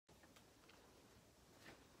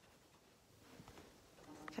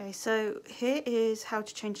Okay, so here is how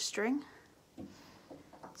to change a string.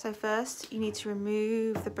 So first you need to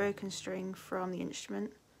remove the broken string from the instrument.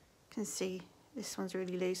 You can see this one's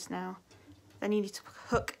really loose now. Then you need to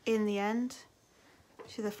hook in the end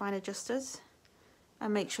to the fine adjusters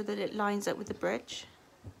and make sure that it lines up with the bridge.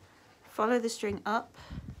 Follow the string up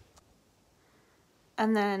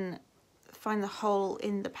and then find the hole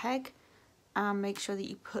in the peg and make sure that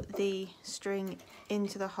you put the string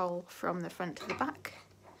into the hole from the front to the back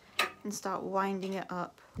and start winding it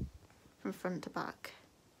up from front to back.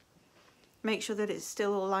 Make sure that it's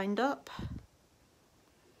still all lined up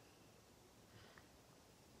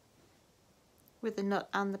with the nut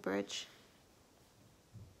and the bridge.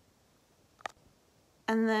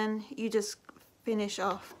 And then you just finish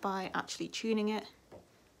off by actually tuning it,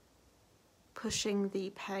 pushing the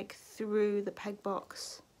peg through the peg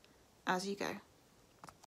box as you go.